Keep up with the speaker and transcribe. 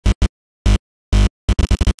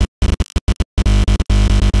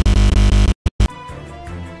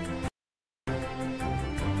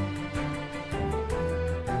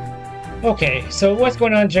Okay, so what's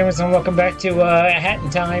going on, Jameson? Welcome back to Hat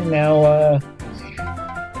in Time. Now,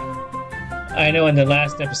 I know in the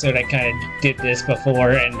last episode I kind of did this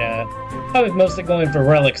before, and I was mostly going for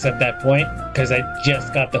relics at that point because I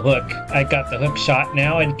just got the hook. I got the hook shot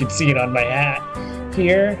now, and you can see it on my hat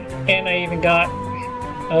here, and I even got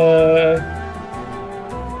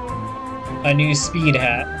a new speed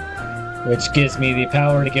hat, which gives me the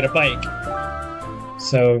power to get a bike.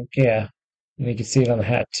 So yeah, and you can see it on the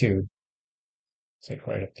hat too. It's like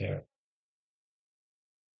right up there.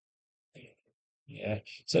 Yeah.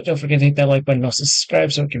 So don't forget to hit that like button and also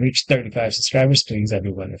subscribe so we can reach 35 subscribers, please. That'd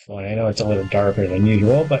be wonderful. And I know it's a little darker than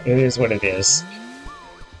usual, but it is what it is.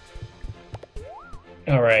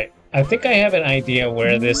 Alright. I think I have an idea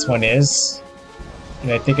where this one is.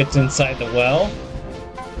 And I think it's inside the well.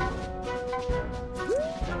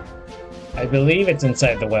 I believe it's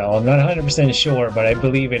inside the well. I'm not 100% sure, but I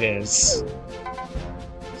believe it is.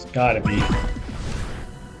 It's gotta be.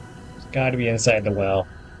 It's gotta be inside the well.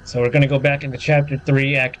 So we're going to go back into Chapter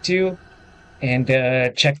 3, Act 2, and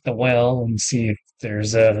check the well and see if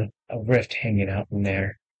there's a rift hanging out in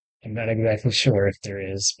there. I'm not exactly sure if there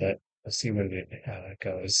is, but we'll see how it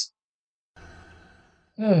goes.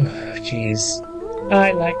 Oh, jeez.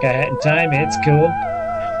 I like a Hat in Time. It's cool.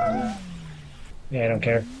 Yeah, I don't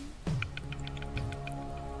care.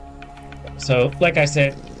 So, like I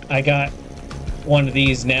said, I got one of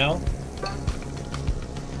these now.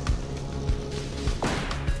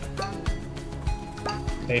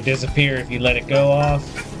 They disappear if you let it go off,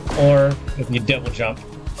 or if you double jump.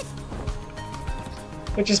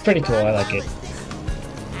 Which is pretty cool, I like it.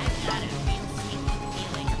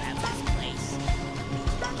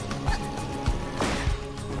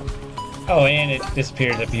 Oh, and it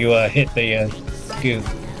disappears if you hit the goo.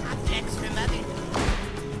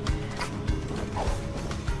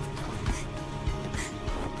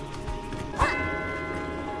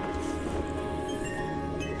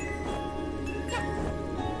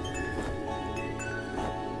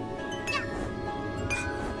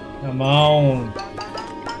 Come on.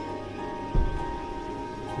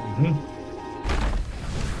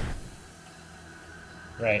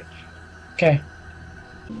 Right. Okay.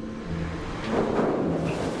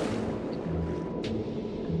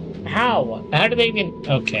 How? How do they even...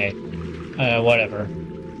 Okay. Whatever.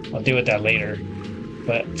 I'll deal with that later.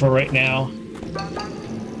 But for right now...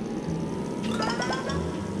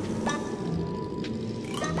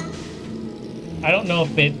 I don't know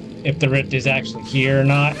if the rift is actually here or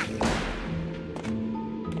not.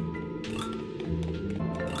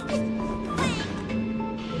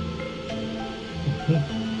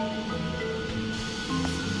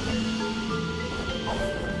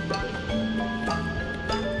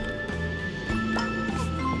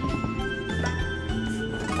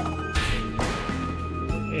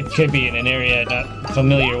 It could be in an area I'm not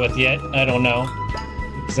familiar with yet. I don't know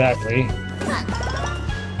exactly.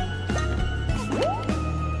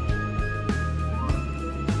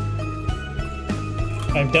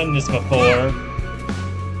 I've done this before,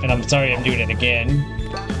 and I'm sorry I'm doing it again.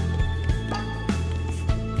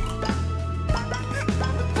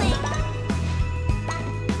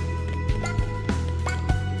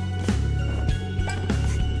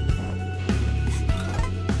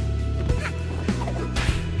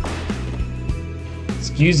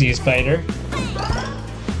 Excuse you, spider.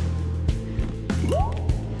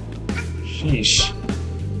 Sheesh.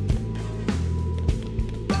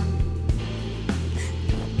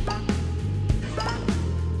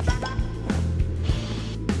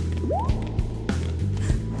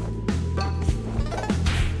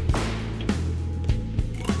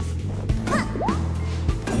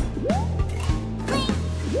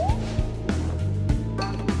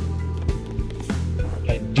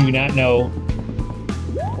 I do not know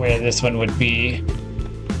where this one would be.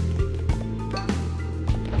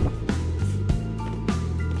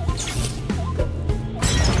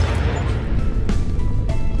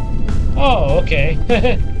 Oh, okay.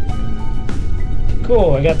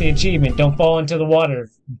 Cool, I got the achievement. Don't fall into the water.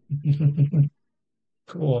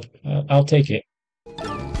 Cool, I'll take it.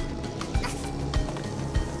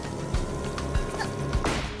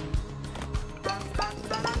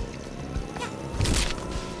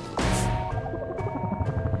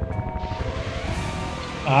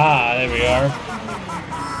 Ah, there we are.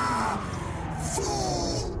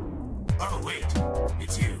 Oh, wait.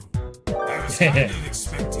 It's you. I was kind of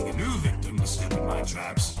expecting a new victim to step in my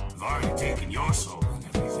traps. I've already taken your soul and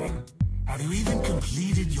everything. Have you even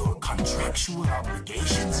completed your contractual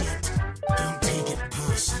obligations yet? Don't take it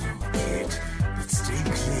personal, kid. But stay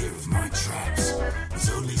clear of my traps. There's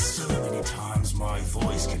only so many times my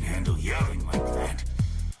voice can handle yelling like that.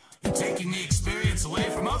 You're taking taking the experience away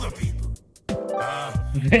from other people.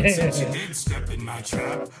 But since you did step in my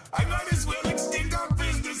trap, I might as well extend our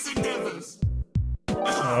business endeavors.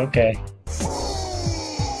 Okay.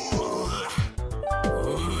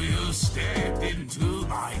 You stepped into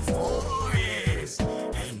my forest,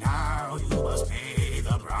 and now you must pay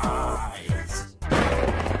the price.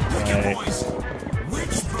 Pick your poison.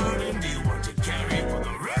 Which burden do you want to carry for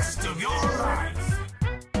the rest of your life?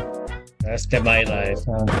 Rest of my life.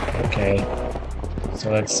 Okay.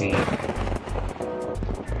 So let's see.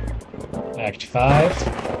 Act 5.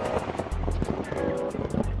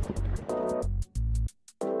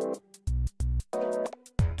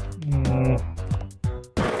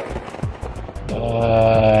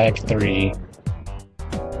 Act 3.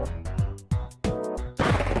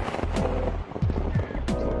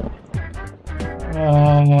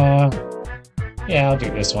 Yeah, I'll do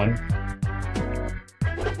this one.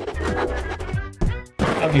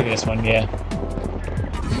 I'll do this one, yeah.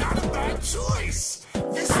 Not a bad choice.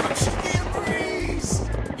 This one should be a breeze.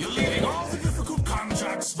 You're leaving all the difficult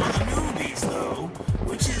contracts for the newbies, though,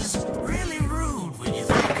 which is really rude when you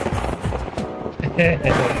think about it.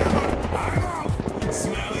 I'm out.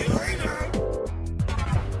 Smell you later.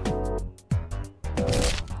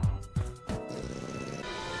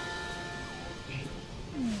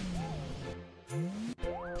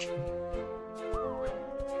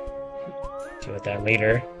 Deal with that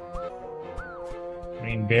later.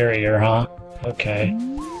 Green barrier, huh? Okay.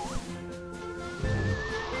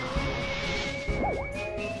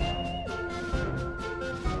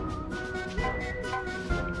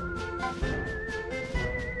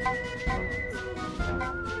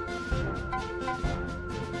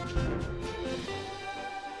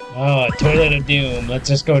 Oh, Toilet of Doom. Let's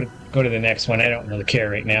just go to the next one. I don't really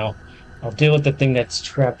care right now. I'll deal with the thing that's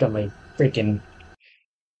trapped on my freaking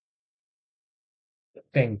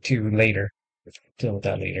thing too later. Deal with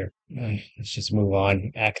that later. Let's just move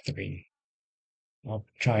on. Act 3. I'll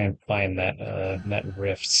try and find that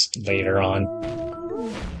rifts later on.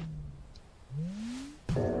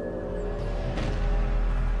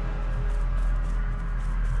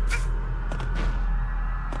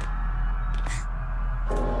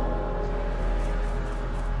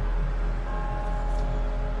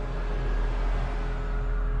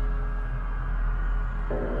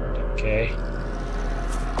 Okay.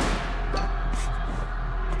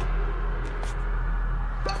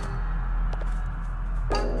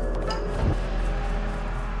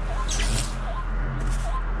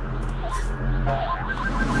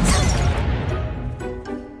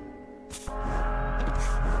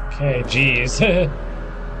 Okay, geez.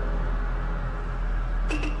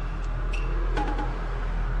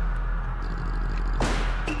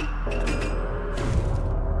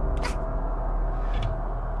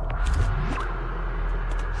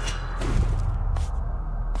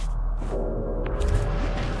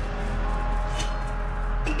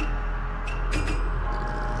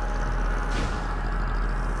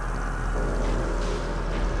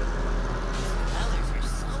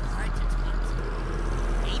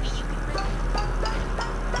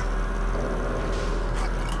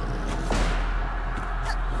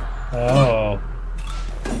 Oh.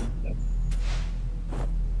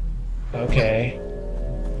 Okay.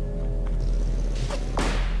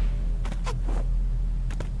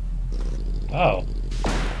 Oh.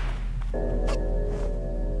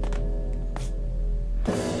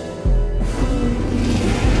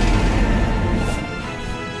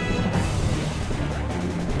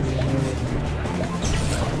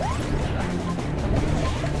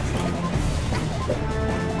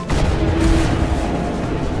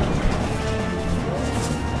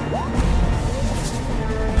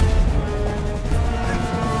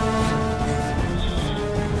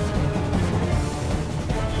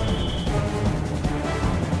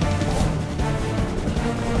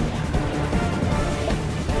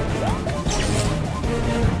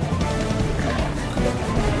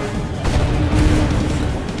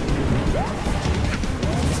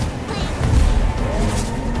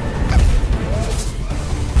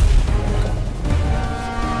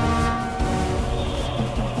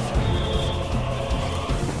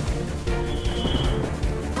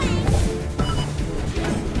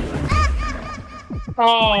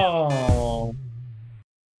 Oh.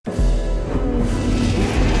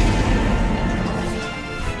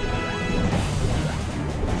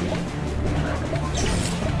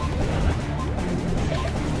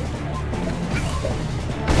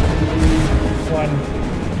 One.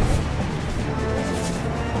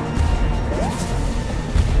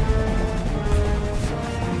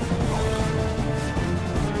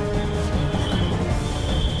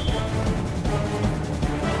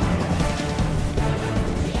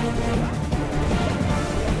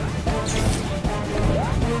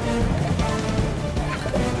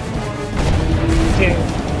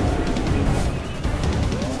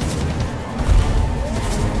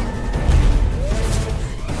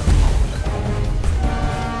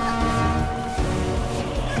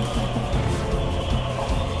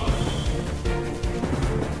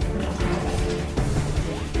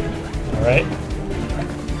 Alright.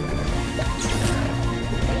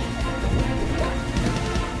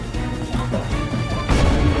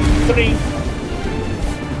 Three.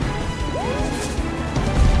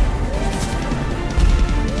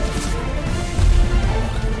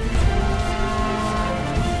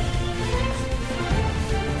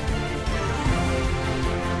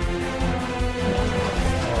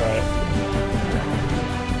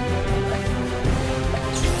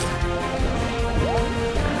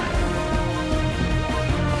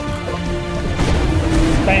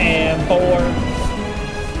 Bam, 4.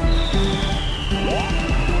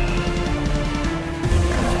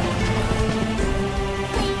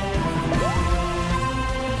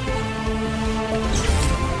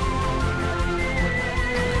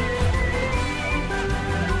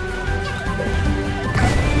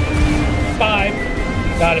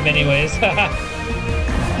 Got him anyways. 6.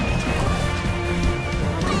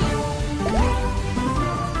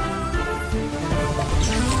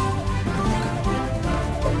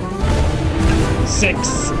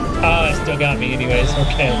 Oh, it still got me anyways.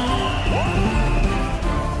 Okay.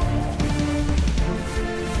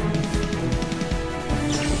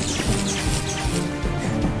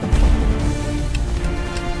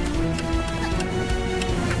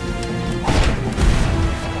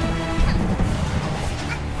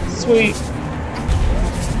 Sweet.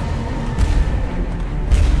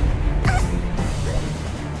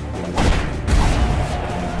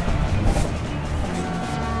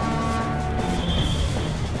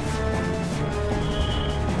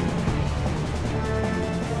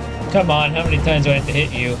 Come on, how many times do I have to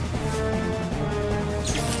hit you?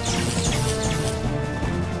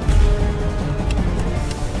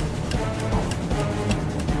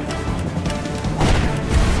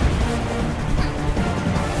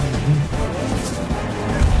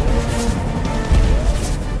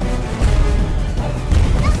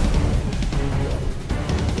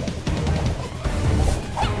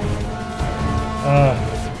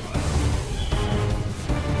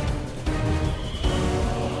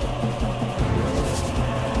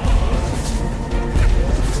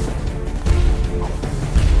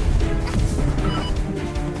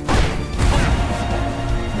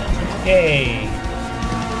 Yay!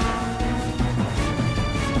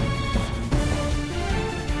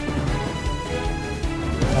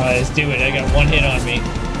 Alright, let's do it. I got one hit on me.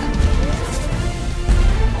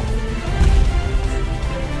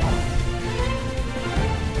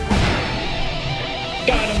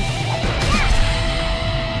 Got him!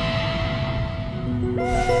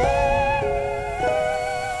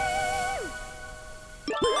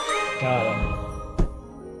 Got him.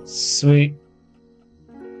 Sweet.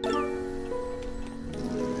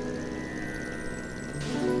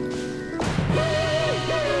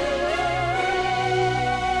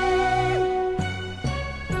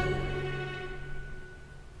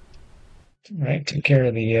 Right, took care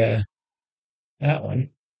of the that one.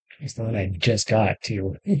 It's the one I just got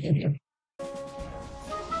too.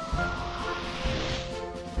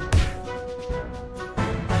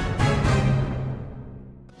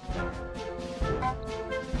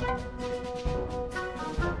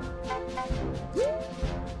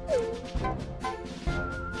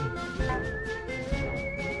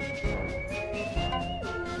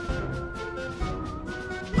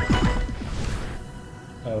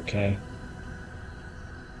 Okay.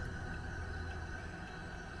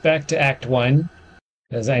 Back to Act 1,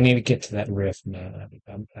 because I need to get to that rift now.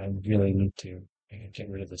 I really need to get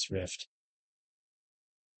rid of this rift.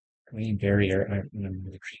 Green barrier. I don't remember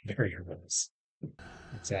what the green barrier was.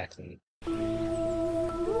 Exactly.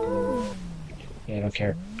 Yeah, I don't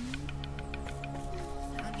care.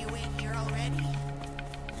 Found you in here already?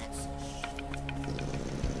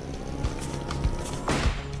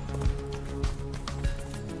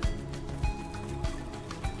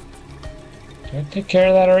 Did I take care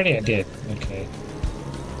of that already? I did. Okay.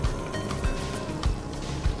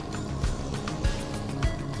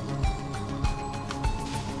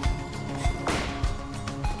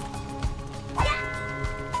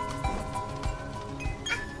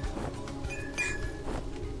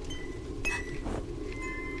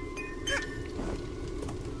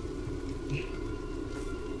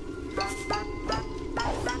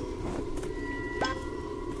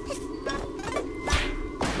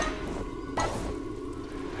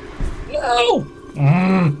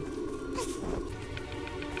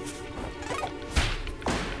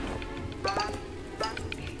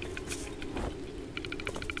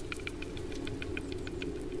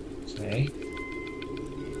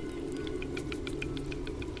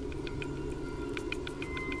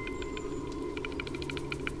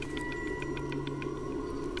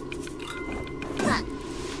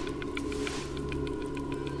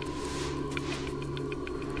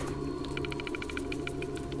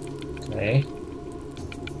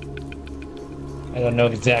 I don't know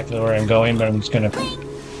exactly where I'm going, but I'm just gonna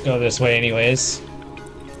go this way anyways.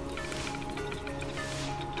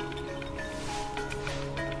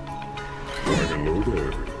 Why, hello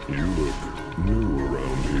there. You look new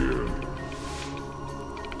around here.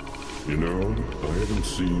 You know, I haven't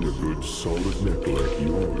seen a good solid neck like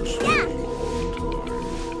yours for a long time.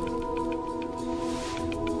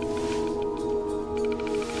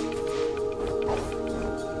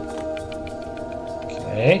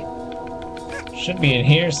 Okay. Should be in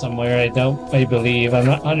here somewhere, I believe. I'm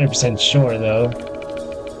not 100% sure, though.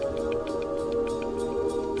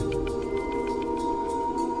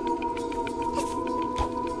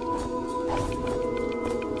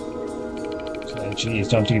 So, geez,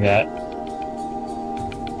 don't do that.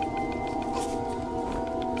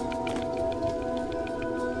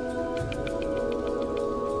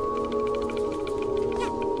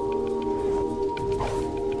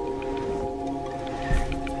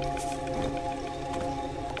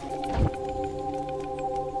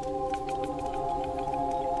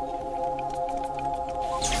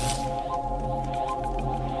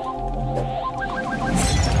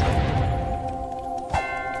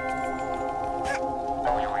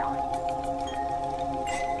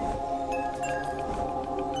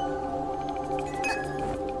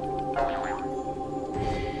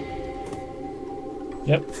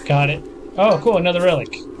 Yep, got it. Oh, cool, another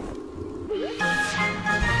relic.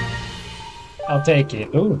 I'll take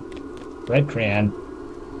it. Ooh, red crayon.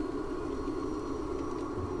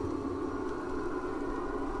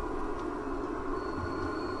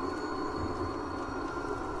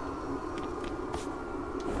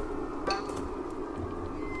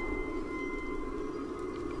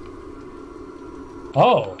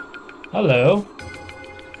 Oh, hello.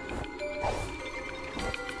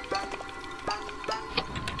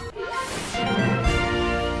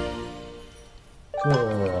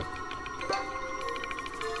 Cool.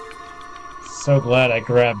 So glad I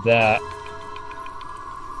grabbed that.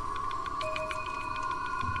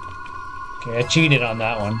 Okay, I cheated on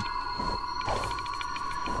that one.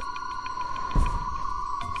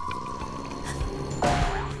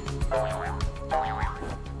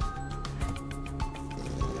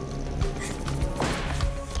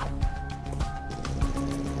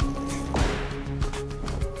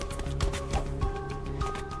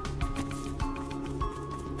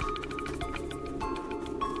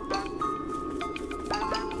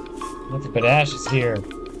 Nothing but ashes here.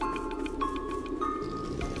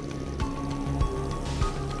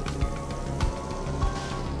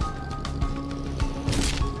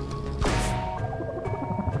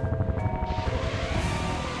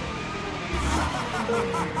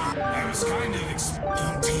 I was kind of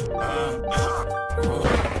expecting.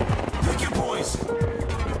 Pick your poison.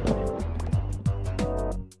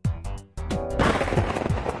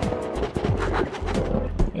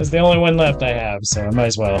 It's the only one left I have, so I might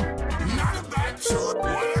as well. Not a bad choice.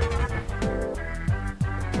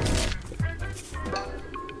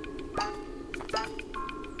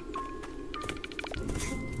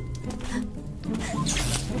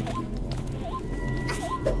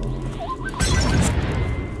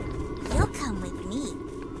 You'll come with me.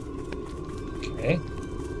 Okay.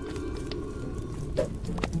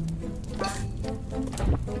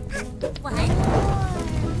 What?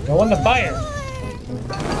 Go in the fire!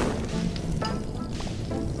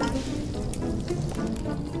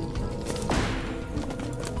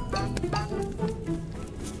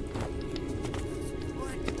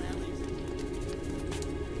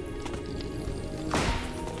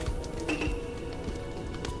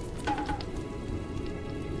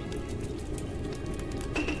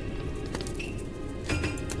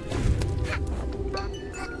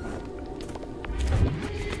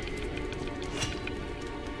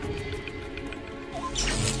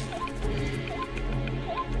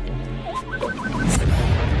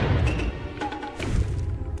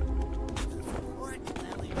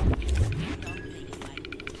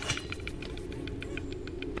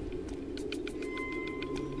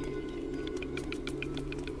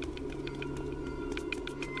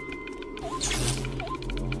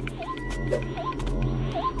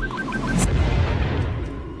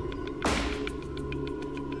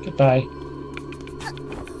 Goodbye.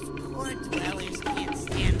 Poor dwellers can't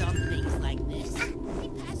stand on things like this. They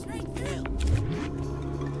pass right through.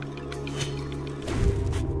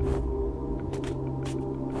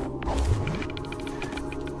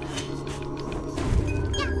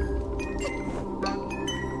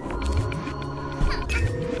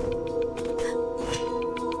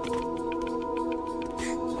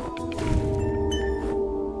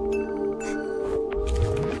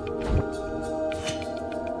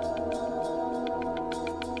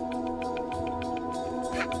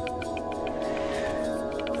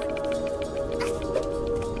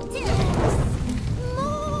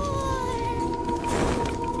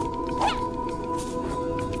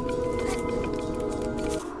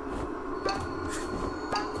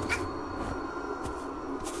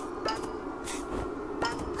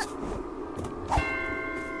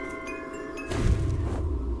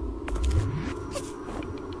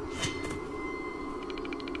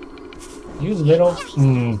 You little...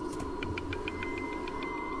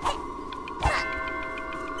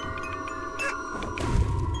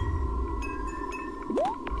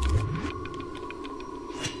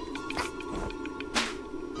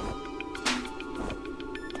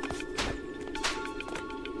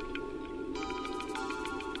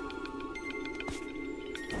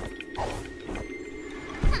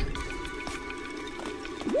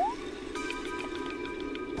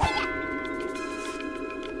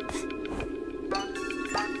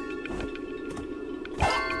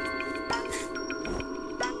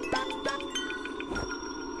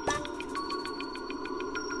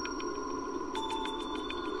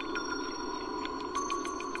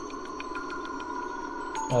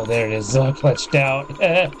 Oh, there it is. Clutched out.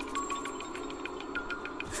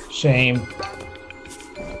 Shame.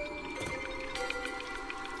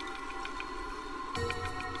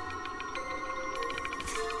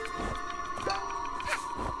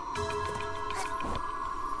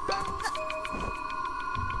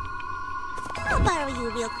 I'll borrow you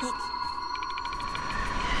real quick.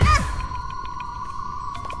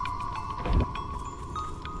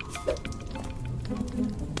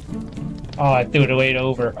 Oh, I threw it away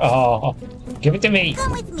over. Oh, give it to me.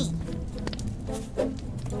 Come with me.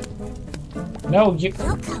 No, you...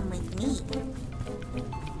 You'll come with me.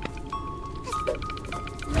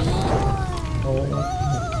 Oh.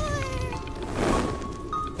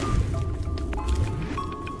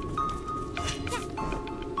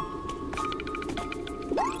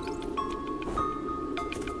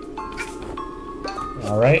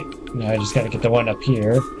 Alright, now I just gotta get the one up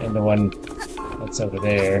here and the one that's over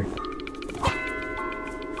there.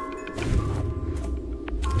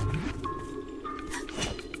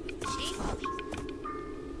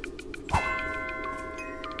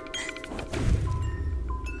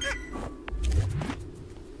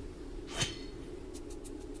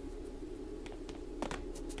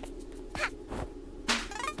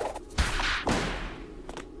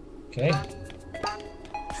 Okay.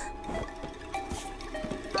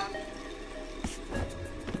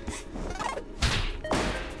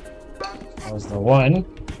 That was the one.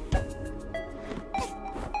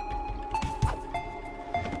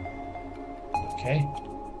 Okay.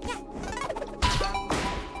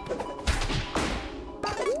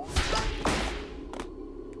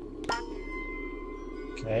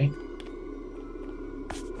 Okay.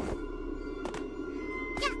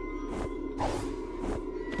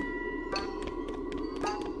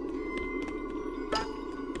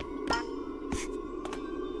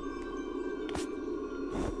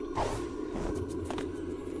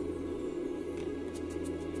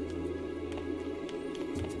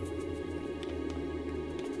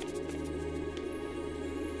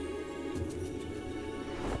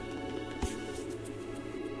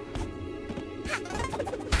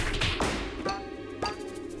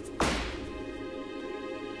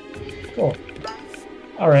 Cool.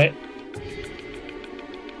 All right.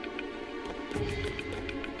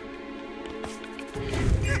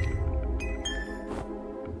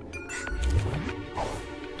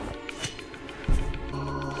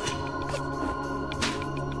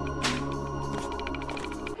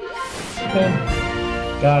 Okay.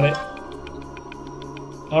 Got it.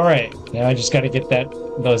 All right. Now I just got to get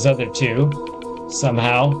those other two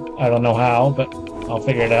somehow. I don't know how, but I'll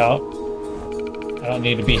figure it out. I don't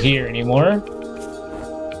need to be here anymore.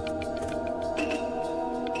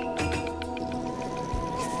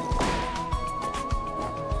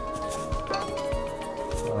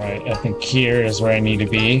 Alright, I think here is where I need to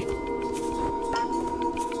be.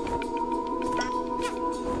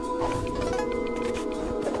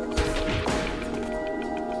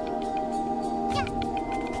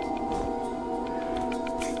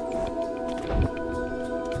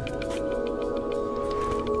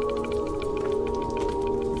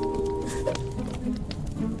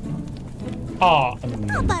 Oh,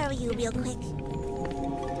 I'll borrow you real quick.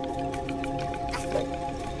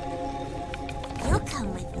 You'll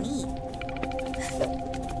come with me.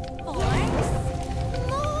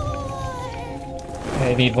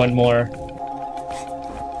 I need one more.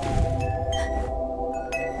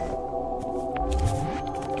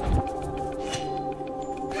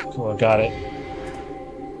 Cool, got it.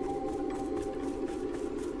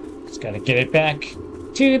 Just gotta get it back.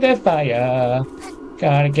 to the fire.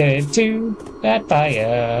 Gotta get it to that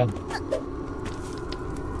fire.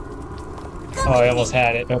 Oh, I almost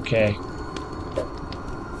had it. Okay.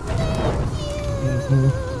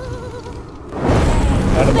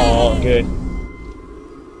 Got them all. Good.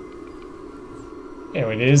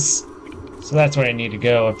 There it is. So that's where I need to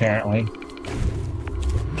go, apparently.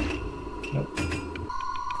 Nope.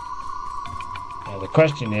 Now the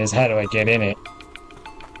question is, how do I get in it?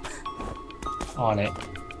 On it.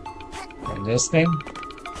 From this thing?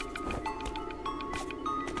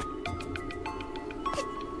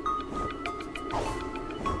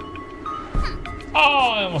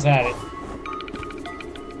 Oh, I almost had it.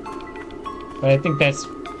 But I think that's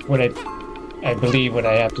what I believe what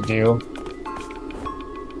I have to do.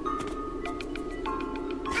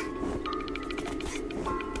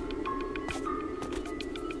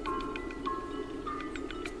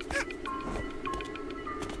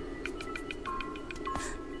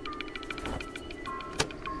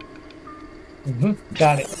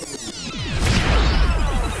 Got it.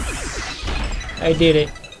 I did it.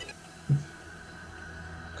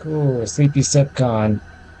 Cool, Sleepy Subcon.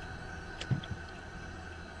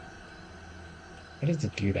 Why does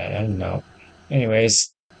it do that? I don't know.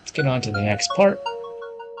 Anyways, let's get on to the next part.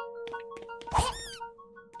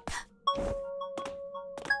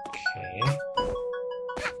 Okay.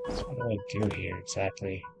 So what do I do here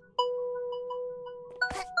exactly?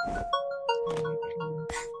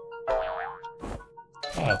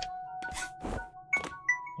 Oh.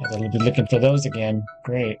 I'll be looking for those again.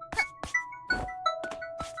 Great.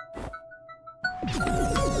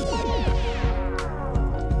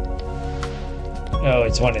 Oh,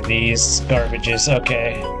 it's one of these garbages.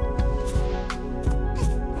 Okay.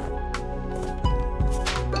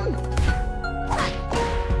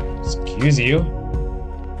 Excuse you.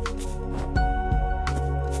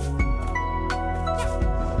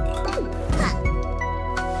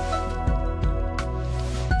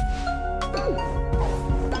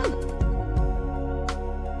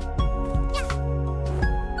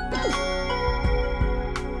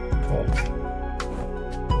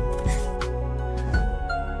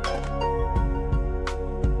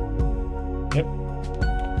 Yep.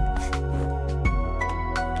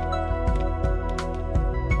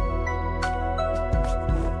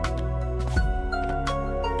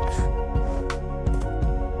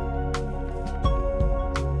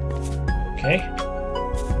 Okay.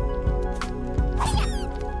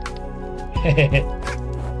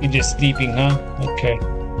 You're just sleeping, huh? Okay.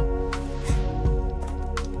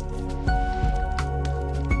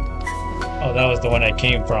 Oh, that was the one I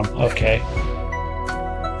came from. Okay.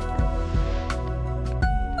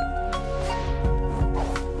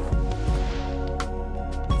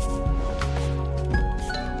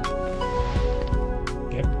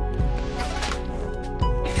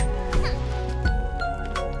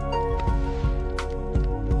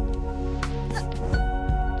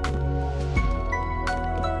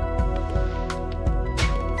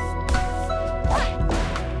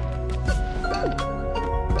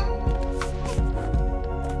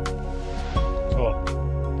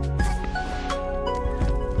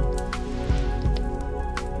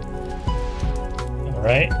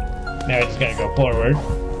 Alright, now I just gotta go forward.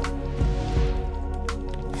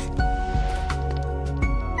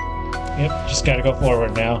 Yep, just gotta go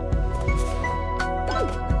forward now.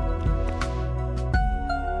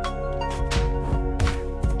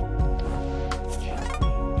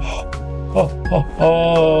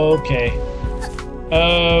 Oh, okay.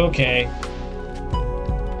 Okay.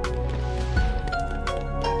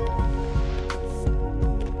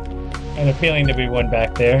 I had a feeling there'd be one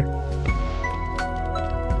back there.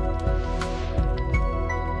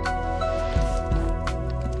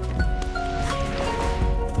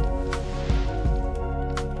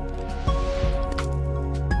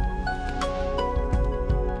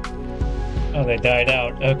 Oh, they died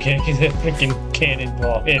out. Okay, the freaking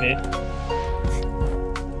cannonball hit it.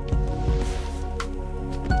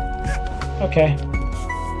 Okay.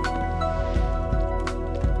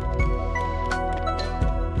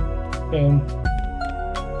 Boom.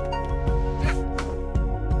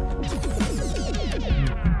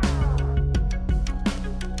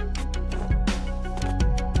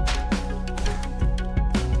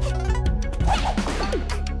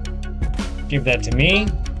 Give that to me.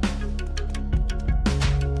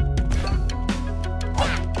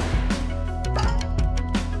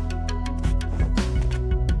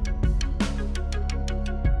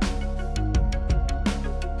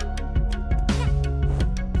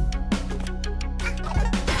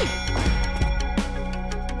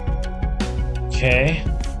 Okay.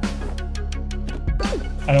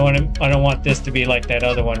 I don't want this to be like that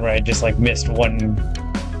other one where I just like missed one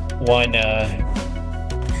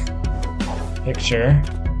picture.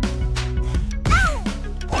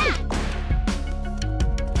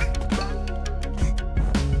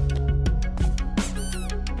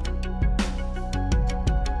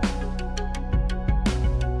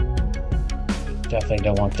 Definitely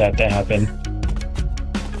don't want that to happen.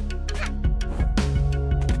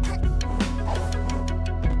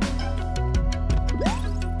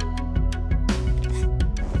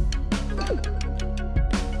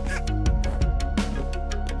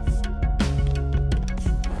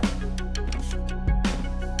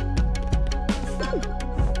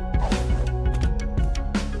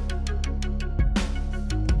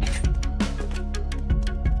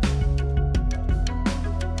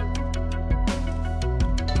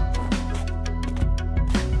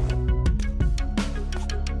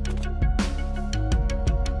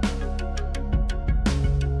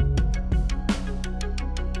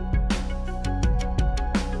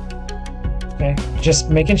 Okay,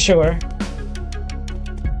 just making sure.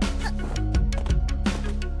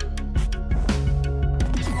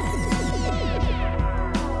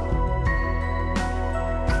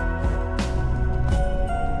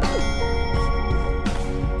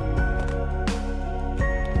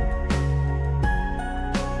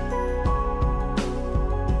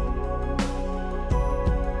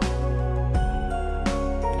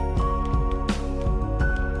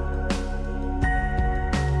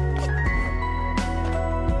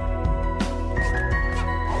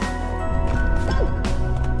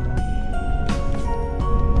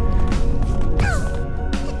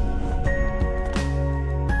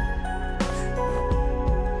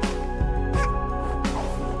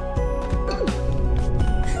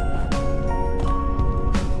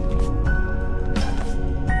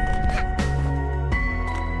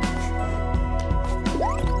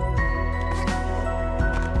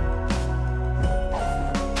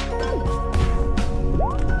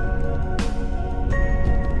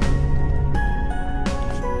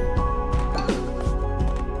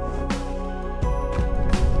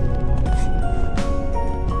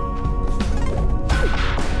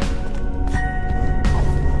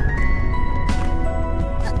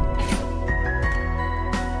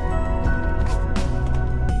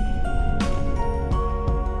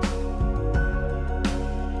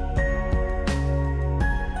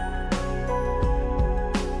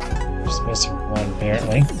 Just missing one,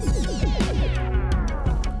 apparently.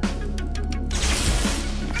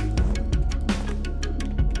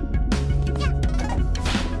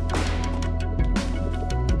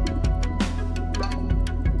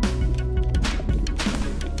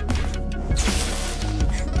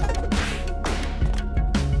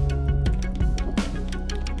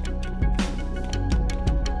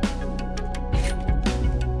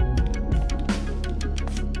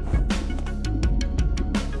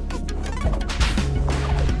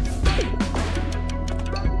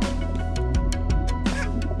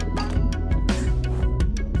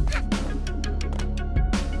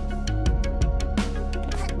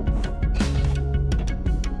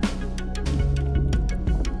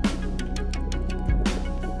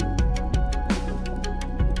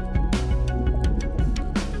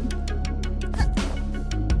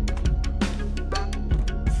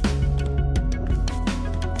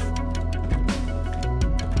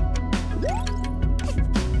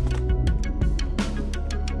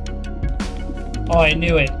 Oh, I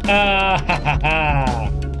knew it. Ah, ha, ha, ha.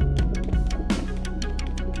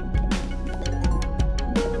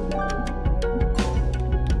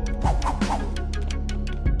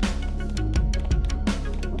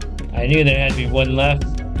 I knew there had to be one left.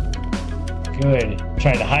 Good.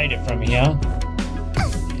 Tried to hide it from me, huh?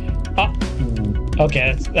 Oh,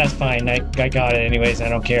 okay, that's fine. I got it anyways. I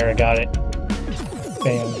don't care. I got it.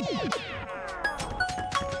 Bam.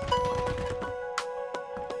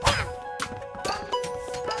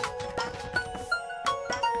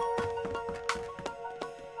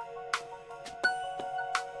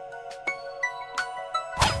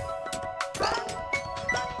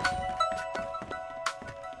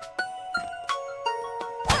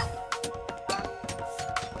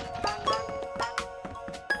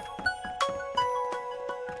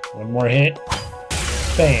 One more hit.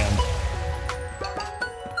 Bam.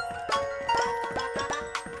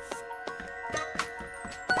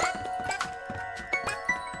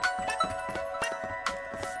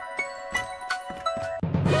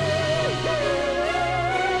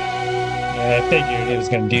 Yeah, I figured it was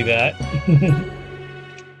going to do that.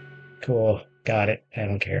 Cool. Got it. I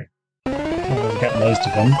don't care. I've got most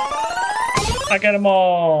of them. I got them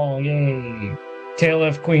all! Yay! Tale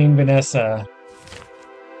of Queen Vanessa.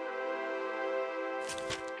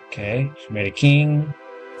 Okay, she made a king.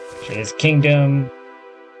 She has kingdom.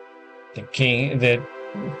 The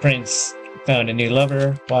prince found a new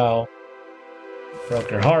lover. Wow. Broke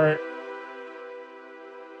her heart.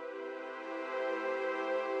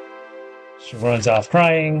 She runs off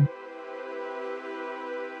crying.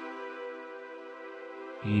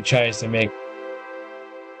 He tries to make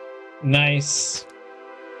nice.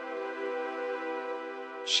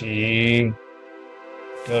 She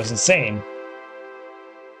goes insane.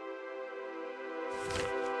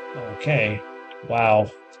 Okay.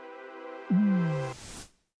 Wow.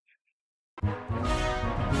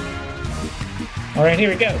 All right, here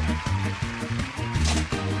we go.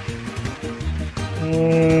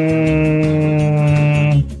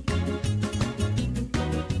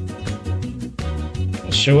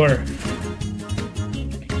 Sure.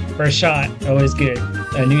 First shot, always good.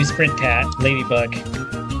 A new sprint cat, Ladybug.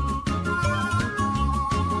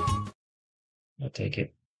 I'll take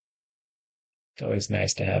it. It's always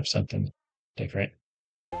nice to have something different.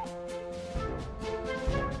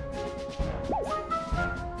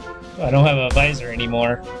 I don't have a visor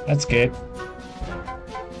anymore. That's good.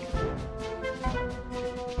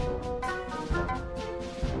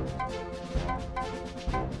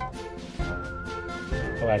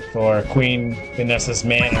 Like for Queen Vanessa's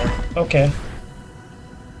Manor. Okay.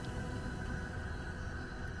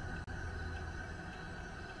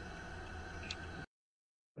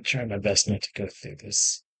 I'm trying my best not to go through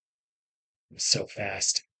this so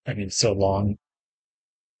fast. I mean, so long.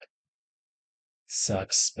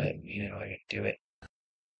 Sucks, but you know, I gotta do it.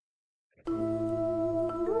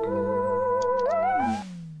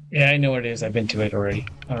 Yeah, I know what it is. I've been to it already.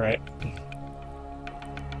 Alright.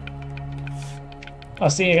 Oh,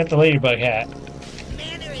 see, I got the ladybug hat.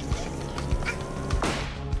 Manor is this way.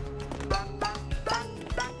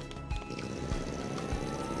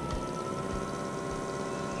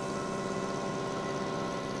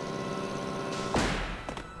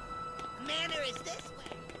 Manor is this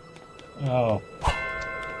way. Oh.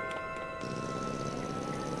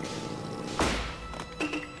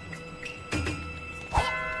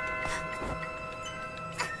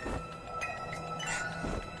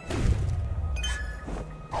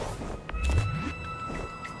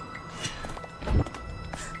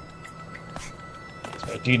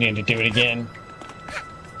 So I do need to do it again.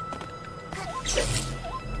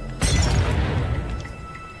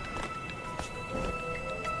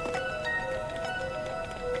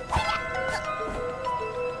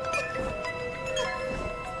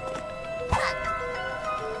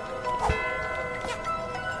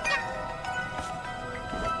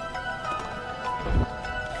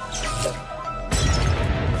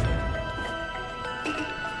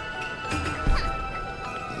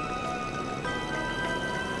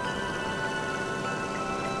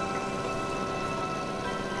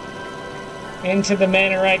 Into the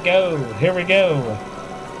manor I go. Here we go.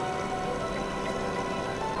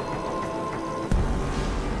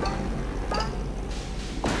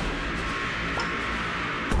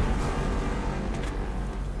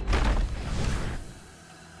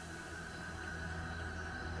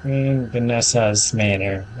 Queen Vanessa's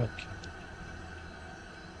Manor. Okay.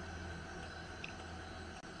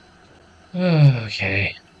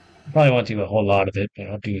 Okay. Probably won't do a whole lot of it, but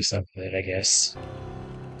I'll do some of it, I guess.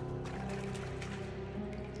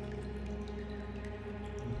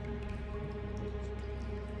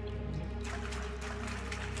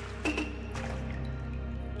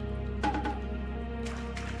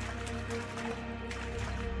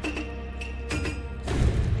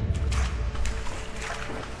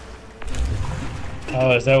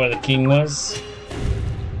 Oh, is that where the king was?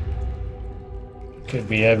 Could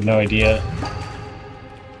be, I have no idea.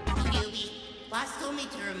 Yubi, boss told me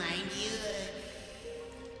to remind you,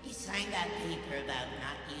 you signed that paper about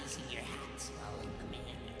not using your hats while in the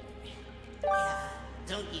manor. Yeah,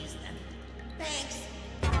 don't use them. Thanks.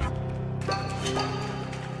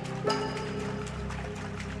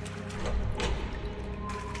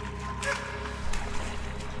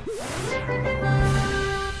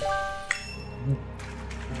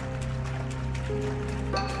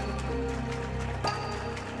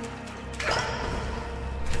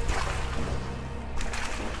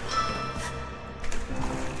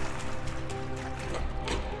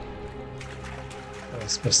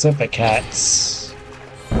 Specific hats.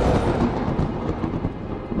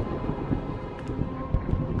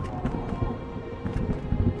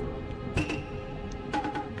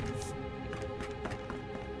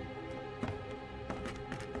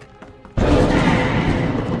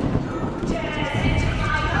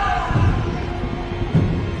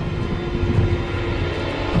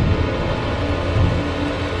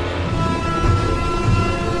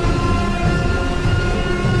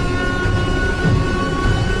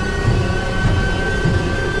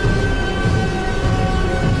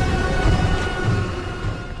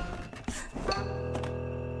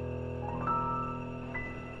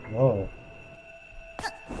 Whoa.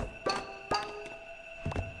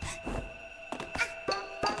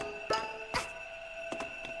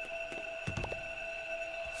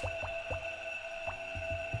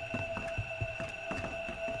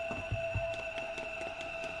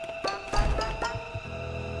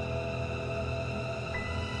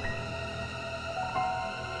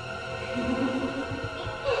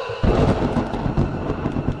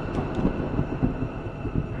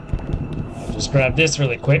 I'll just grab this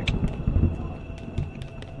really quick.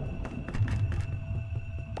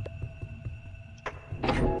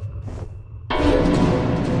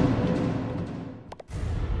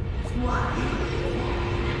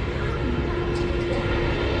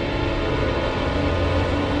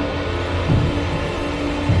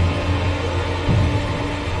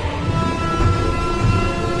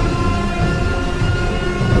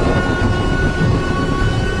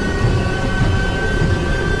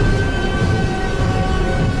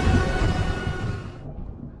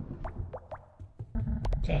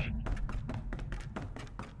 Okay.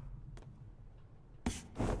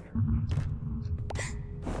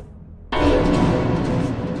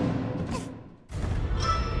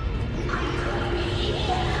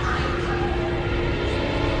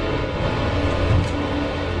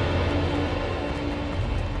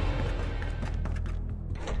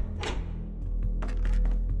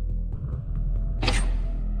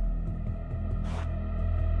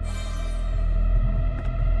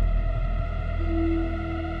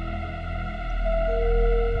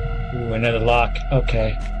 Ooh, another lock.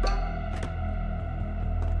 Okay.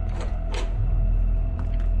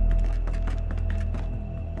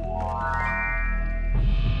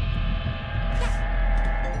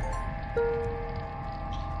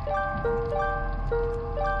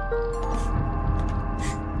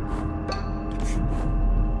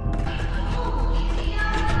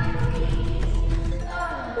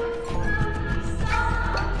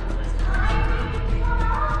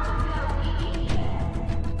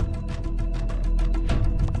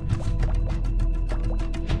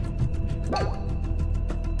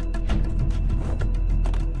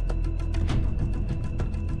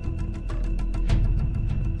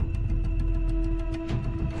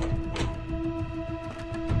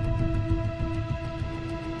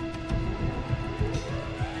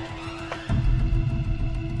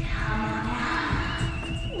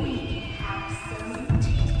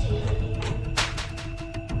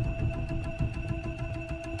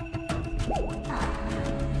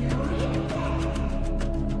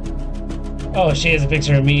 Oh, she has a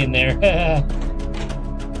picture of me in there.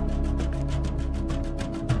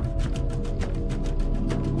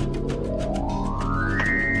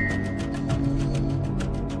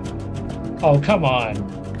 Oh, come on.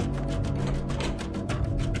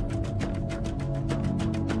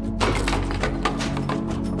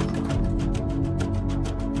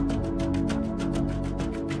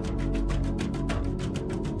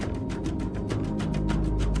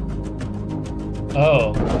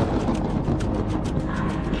 Oh.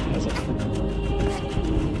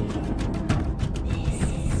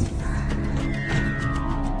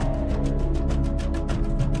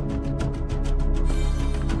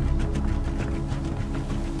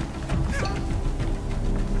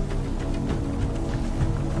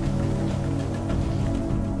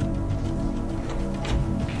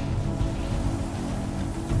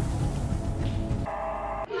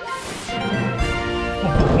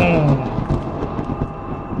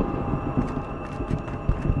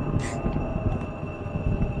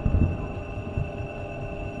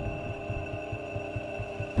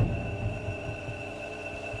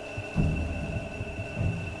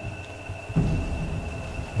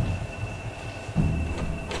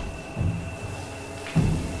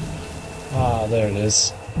 Ah, there it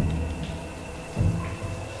is.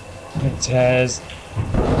 It has...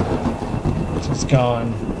 It's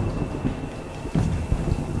gone.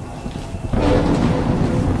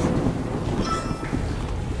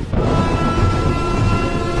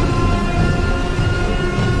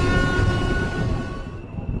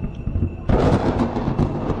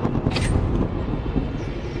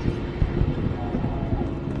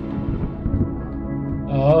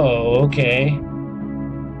 Oh, okay.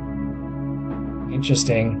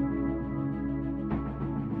 Interesting.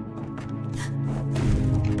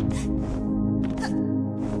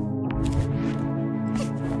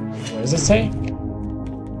 What does it say?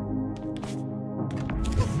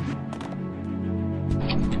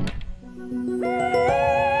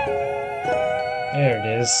 There it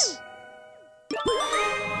is.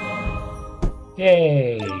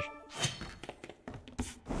 Yay!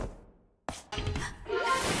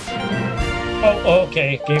 Oh,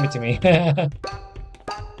 okay. Gave it to me.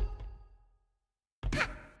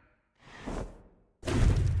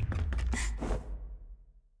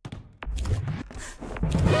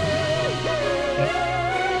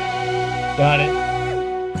 Got it.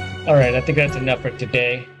 Alright, I think that's enough for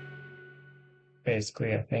today.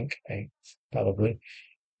 Basically, I think. Probably.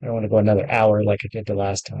 I don't want to go another hour like I did the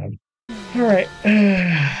last time. Alright.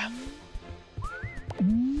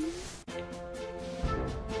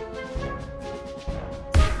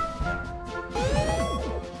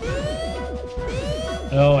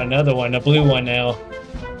 Oh, another one. A blue one now.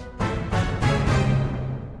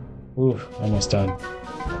 Ooh, almost done.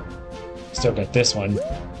 Still got this one.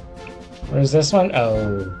 Where's this one?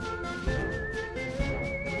 Oh.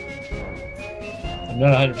 I'm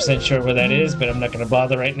not 100% sure where that is, but I'm not going to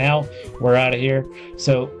bother right now. We're out of here.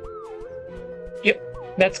 So, yep,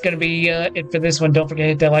 that's going to be it for this one. Don't forget to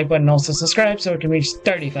hit that like button and also subscribe so it can reach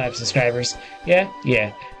 35 subscribers. Yeah.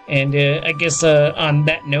 And I guess on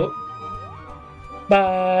that note,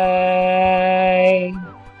 bye!